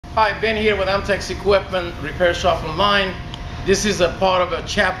Hi, Ben here with Amtex Equipment Repair Shop Online. This is a part of a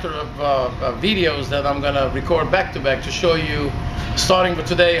chapter of videos that I'm going to record back to back to show you, starting with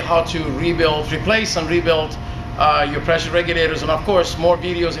today, how to replace and rebuild your pressure regulators, and of course more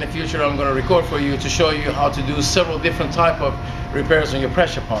videos in the future I'm going to record for you to show you how to do several different type of repairs on your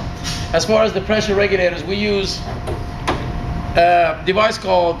pressure pump. As far as the pressure regulators, we use a device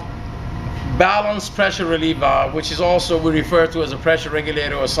called balanced pressure relief valve, which is also we refer to as a pressure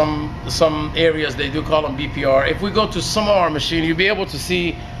regulator, or some areas they do call them BPR. If we go to some of our machine, you'll be able to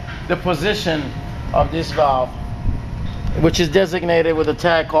see the position of this valve, which is designated with a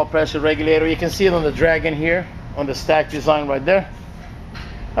tag called pressure regulator. You can see it on the Dragon here, on the stack design right there.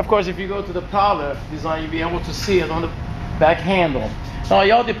 Of course, if you go to the Prowler design, you'll be able to see it on the back handle. Now, it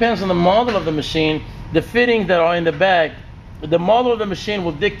all depends on the model of the machine. The fittings that are in the back, the model of the machine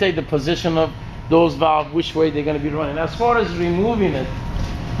will dictate the position of those valves, which way they're going to be running. As far as removing it,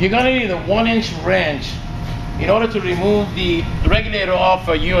 you're going to need a 1-inch wrench in order to remove the regulator off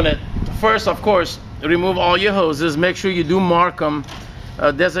a unit. First, of course, remove all your hoses. Make sure you do mark them,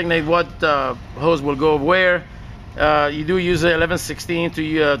 designate what hose will go where. You do use a 11/16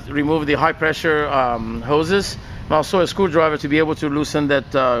 to remove the high pressure hoses, and also a screwdriver to be able to loosen that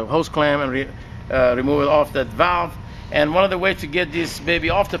hose clamp and remove it off that valve. And one of the ways to get this baby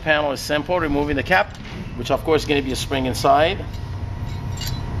off the panel is simple: removing the cap, which of course is going to be a spring inside.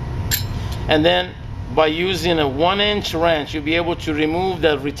 And then by using a 1-inch wrench, you'll be able to remove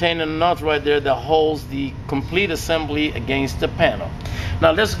that retainer nut right there that holds the complete assembly against the panel.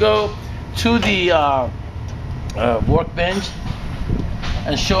 Now let's go to the workbench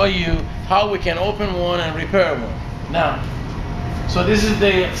and show you how we can open one and repair one. Now, so this is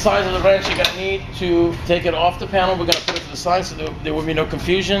the size of the wrench you're gonna need to take it off the panel. We're gonna put it to the side so there will be no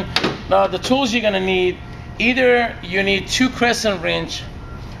confusion. Now, the tools you're gonna need, either you need 2 crescent wrench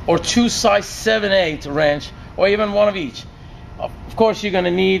or 2 size 7/8 wrench, or even one of each. Of course, you're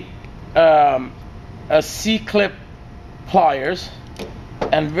gonna need a C-clip pliers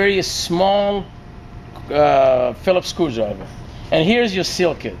and very small Phillips screwdriver. And here's your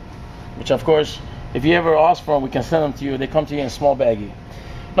seal kit, which of course, if you ever ask for them, we can send them to you. They come to you in a small baggie.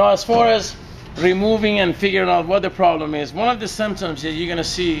 Now, as far as removing and figuring out what the problem is, one of the symptoms that you're going to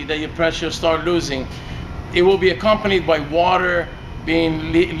see that your pressure start losing, it will be accompanied by water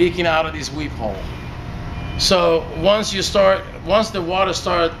being leaking out of this weep hole. So once the water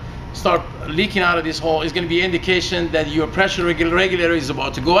start leaking out of this hole, it's going to be an indication that your pressure regulator is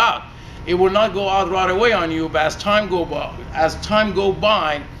about to go out. It will not go out right away on you, but as time go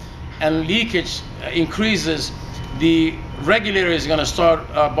by and leakage increases, the regulator is going to start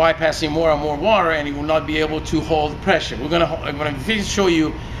bypassing more and more water, and it will not be able to hold pressure. I'm going to show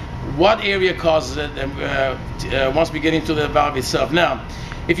you what area causes it once we get into the valve itself. Now,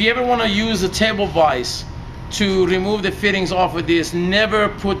 if you ever want to use a table vise to remove the fittings off of this, never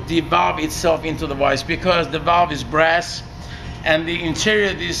put the valve itself into the vise, because the valve is brass, and the interior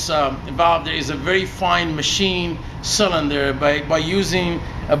of this valve, there is a very fine machine cylinder. By using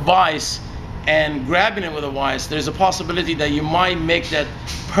a vise and grabbing it with a vise, there's a possibility that you might make that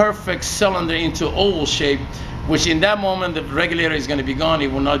perfect cylinder into oval shape, which in that moment the regulator is going to be gone.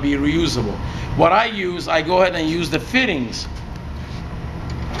 It will not be reusable. What I use, I go ahead and use the fittings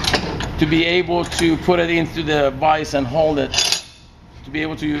to be able to put it into the vise and hold it, to be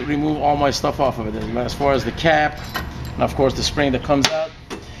able to remove all my stuff off of it, as far as the cap and of course the spring that comes out.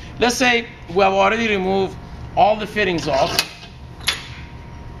 Let's say we have already removed all the fittings off,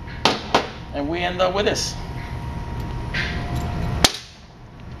 and we end up with this.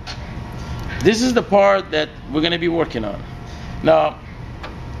 This is the part that we're going to be working on. Now,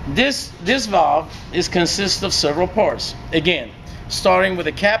 this valve consists of several parts. Again, starting with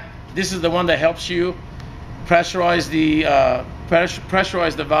the cap. This is the one that helps you pressurize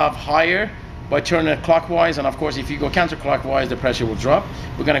the valve higher by turning it clockwise, and of course if you go counterclockwise the pressure will drop.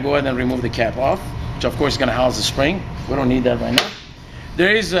 We're going to go ahead and remove the cap off, which of course is going to house the spring. We don't need that right now.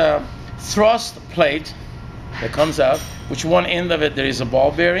 There is a thrust plate that comes out, which one end of it there is a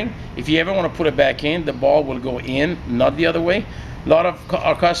ball bearing. If you ever want to put it back in, the ball will go in, not the other way. A lot of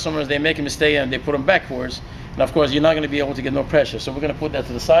our customers, they make a mistake and they put them backwards, and of course you're not going to be able to get no pressure. So we're going to put that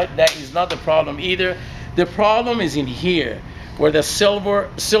to the side. That is not the problem either. The problem is in here, where the silver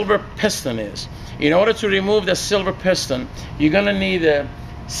piston is. In order to remove the silver piston, you're going to need a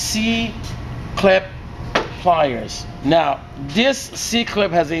C-clip pliers. Now, this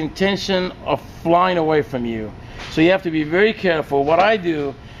C-clip has the intention of flying away from you, so you have to be very careful. What I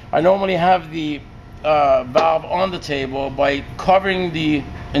do, I normally have the valve on the table by covering the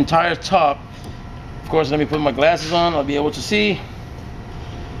entire top. Of course, let me put my glasses on, I'll be able to see.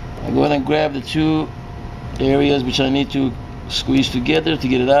 I go ahead and grab the two areas which I need to squeeze together to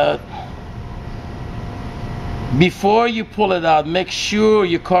get it out. Before you pull it out, make sure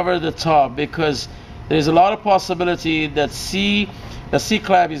you cover the top, because there's a lot of possibility that the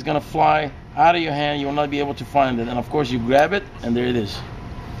C-clap is going to fly out of your hand. You will not be able to find it, and of course you grab it and there it is.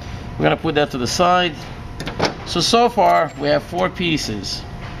 We're going to put that to the side. So far we have 4 pieces.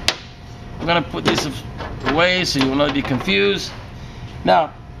 I'm going to put this away so you will not be confused.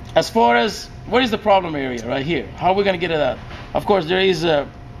 Now, as far as what is the problem area right here, how are we going to get it out? Of course, there is a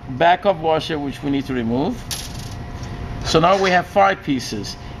backup washer which we need to remove. So now we have 5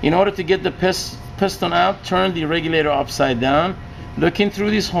 pieces. In order to get the piston out, turn the regulator upside down. Looking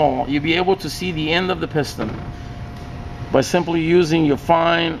through this hole, you'll be able to see the end of the piston. By simply using your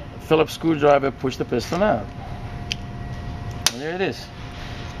fine Phillips screwdriver, push the piston out. And there it is.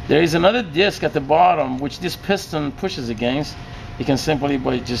 There is another disc at the bottom which this piston pushes against. You can simply,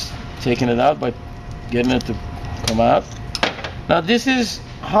 by just taking it out, by getting it to come out. Now this is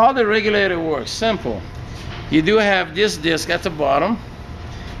how the regulator works. Simple. You do have this disc at the bottom,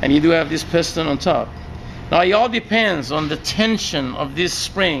 and you do have this piston on top. Now it all depends on the tension of this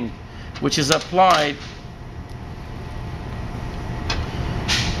spring which is applied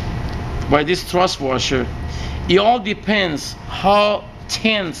by this thrust washer. It all depends how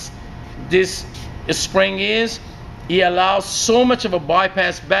tense this spring is. It allows so much of a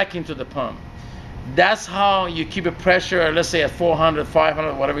bypass back into the pump. That's how you keep a pressure, let's say at 400,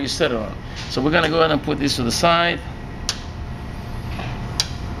 500, whatever you set it on. So we're going to go ahead and put this to the side.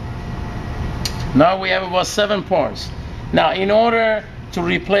 Now we have about 7 parts. Now in order to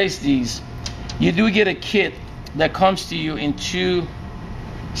replace these, you do get a kit that comes to you in 2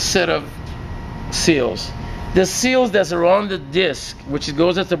 set of seals. The seals that's around the disc, which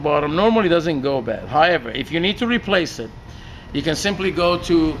goes at the bottom, normally doesn't go bad. However, if you need to replace it, you can simply go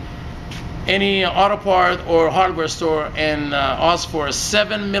to any auto part or hardware store and ask for a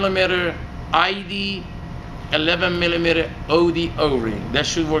 7mm ID, 11mm OD O-ring. That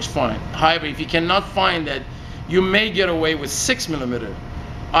should work fine. However, if you cannot find that, you may get away with 6mm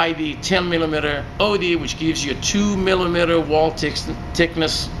ID, 10mm OD, which gives you a 2mm wall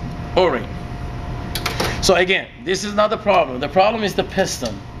thickness O-ring. So again, this is not the problem. The problem is the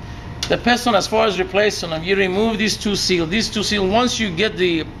piston. The piston, as far as replacing them, you remove these 2 seals. These 2 seals, once you get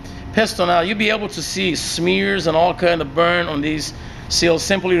the piston out, you'll be able to see smears and all kind of burn on these seals.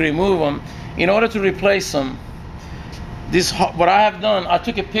 Simply remove them. In order to replace them, what I have done, I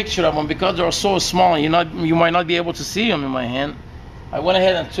took a picture of them because they're so small. You might not be able to see them in my hand. I went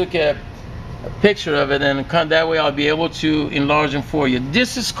ahead and took a picture of it, and that way I'll be able to enlarge them for you.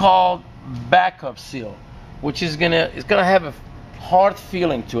 This is called backup seal, which is it's gonna have a hard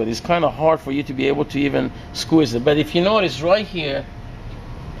feeling to it. It's kind of hard for you to be able to even squeeze it. But if you notice right here,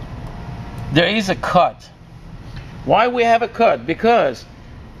 there is a cut. Why we have a cut? Because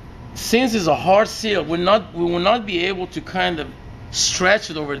since it's a hard seal, we will not be able to kind of stretch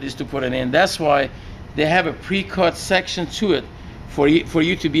it over this to put it in. That's why they have a pre-cut section to it for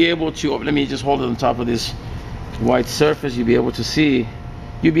you to be able to. Let me just hold it on top of this white surface. You'll be able to see.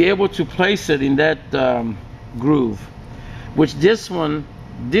 You'll be able to place it in that groove, which this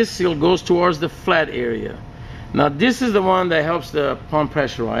seal goes towards the flat area. Now this is the one that helps the pump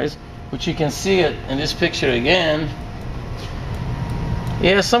pressurize, which you can see it in this picture again.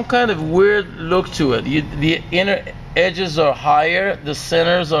 It has some kind of weird look to it. The inner edges are higher, the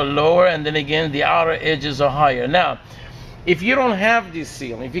centers are lower, and then again the outer edges are higher. Now, if you don't have this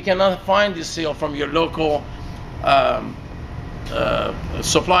seal, if you cannot find this seal from your local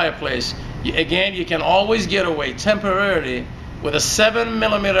supplier place, again, you can always get away temporarily with a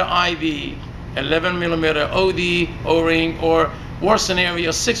 7mm ID, 11mm OD O-ring, or worst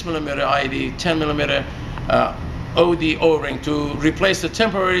scenario, 6mm ID, 10mm OD O-ring to replace the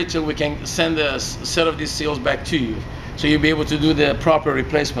temporary till we can send a set of these seals back to you. So you'll be able to do the proper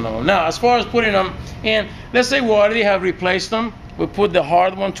replacement of them. Now, as far as putting them in, let's say we already have replaced them. We put the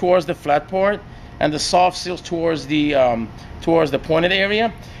hard one towards the flat part and the soft seals towards the pointed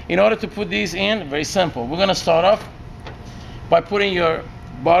area. In order to put these in, very simple. We're gonna start off by putting your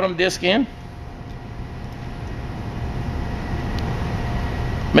bottom disc in.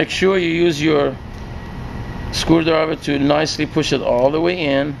 Make sure you use your screwdriver to nicely push it all the way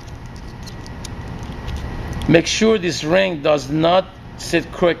in. Make sure this ring does not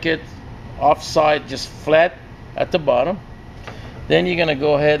sit crooked, offside, just flat at the bottom. Then you're gonna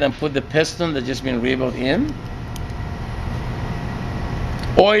go ahead and put the piston that's just been rebuilt in.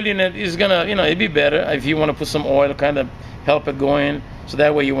 Oiling it is gonna, it'd be better if you want to put some oil, kind of help it go in, so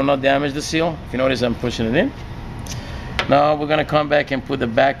that way you will not damage the seal. If you notice, I'm pushing it in. Now we're gonna come back and put the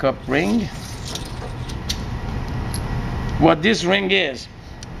backup ring. What this ring is,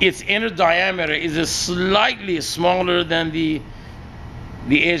 its inner diameter is slightly smaller than the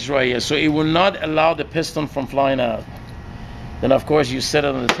edge right here, so it will not allow the piston from flying out. Then of course you set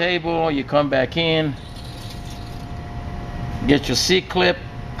it on the table, you come back in, get your seat clip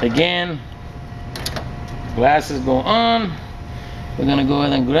again, glasses go on. We're gonna go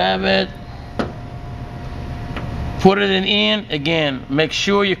ahead and grab it, put it in again, make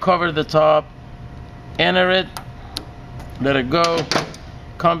sure you cover the top, enter it, let it go,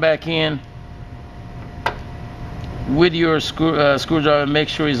 come back in with your screwdriver, make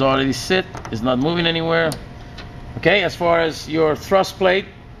sure it's already sit, it's not moving anywhere. Okay, as far as your thrust plate,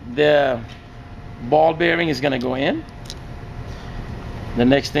 the ball bearing is gonna go in. The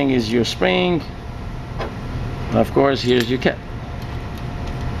next thing is your spring, and of course here's your cap.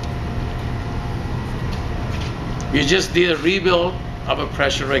 You just did a rebuild of a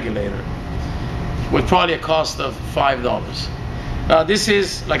pressure regulator with probably a cost of $5. Now this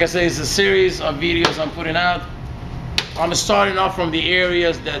is, like I say, it's a series of videos I'm putting out. I'm starting off from the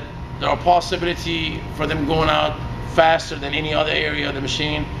areas that there are possibility for them going out faster than any other area of the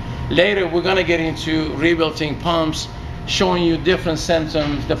machine. Later we're gonna get into rebuilding pumps, showing you different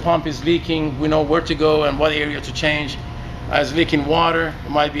symptoms. The pump is leaking, we know where to go and what area to change. As leaking water, it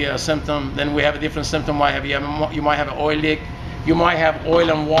might be a symptom. Then we have a different symptom. You might have an oil leak. You might have oil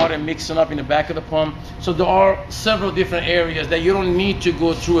and water mixing up in the back of the pump. So there are several different areas that you don't need to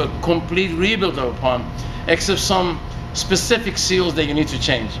go through a complete rebuild of a pump, except some specific seals that you need to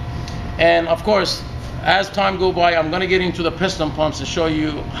change. And of course, as time goes by, I'm going to get into the piston pumps and show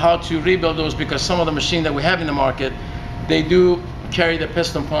you how to rebuild those, because some of the machines that we have in the market, they do carry the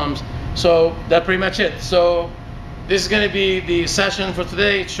piston pumps. So that's pretty much it. So this is going to be the session for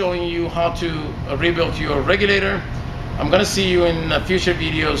today, showing you how to rebuild your regulator. I'm going to see you in future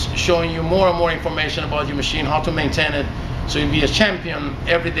videos showing you more and more information about your machine, how to maintain it, so you'll be a champion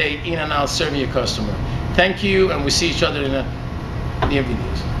every day in and out serving your customer. Thank you, and we see each other in the near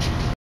videos.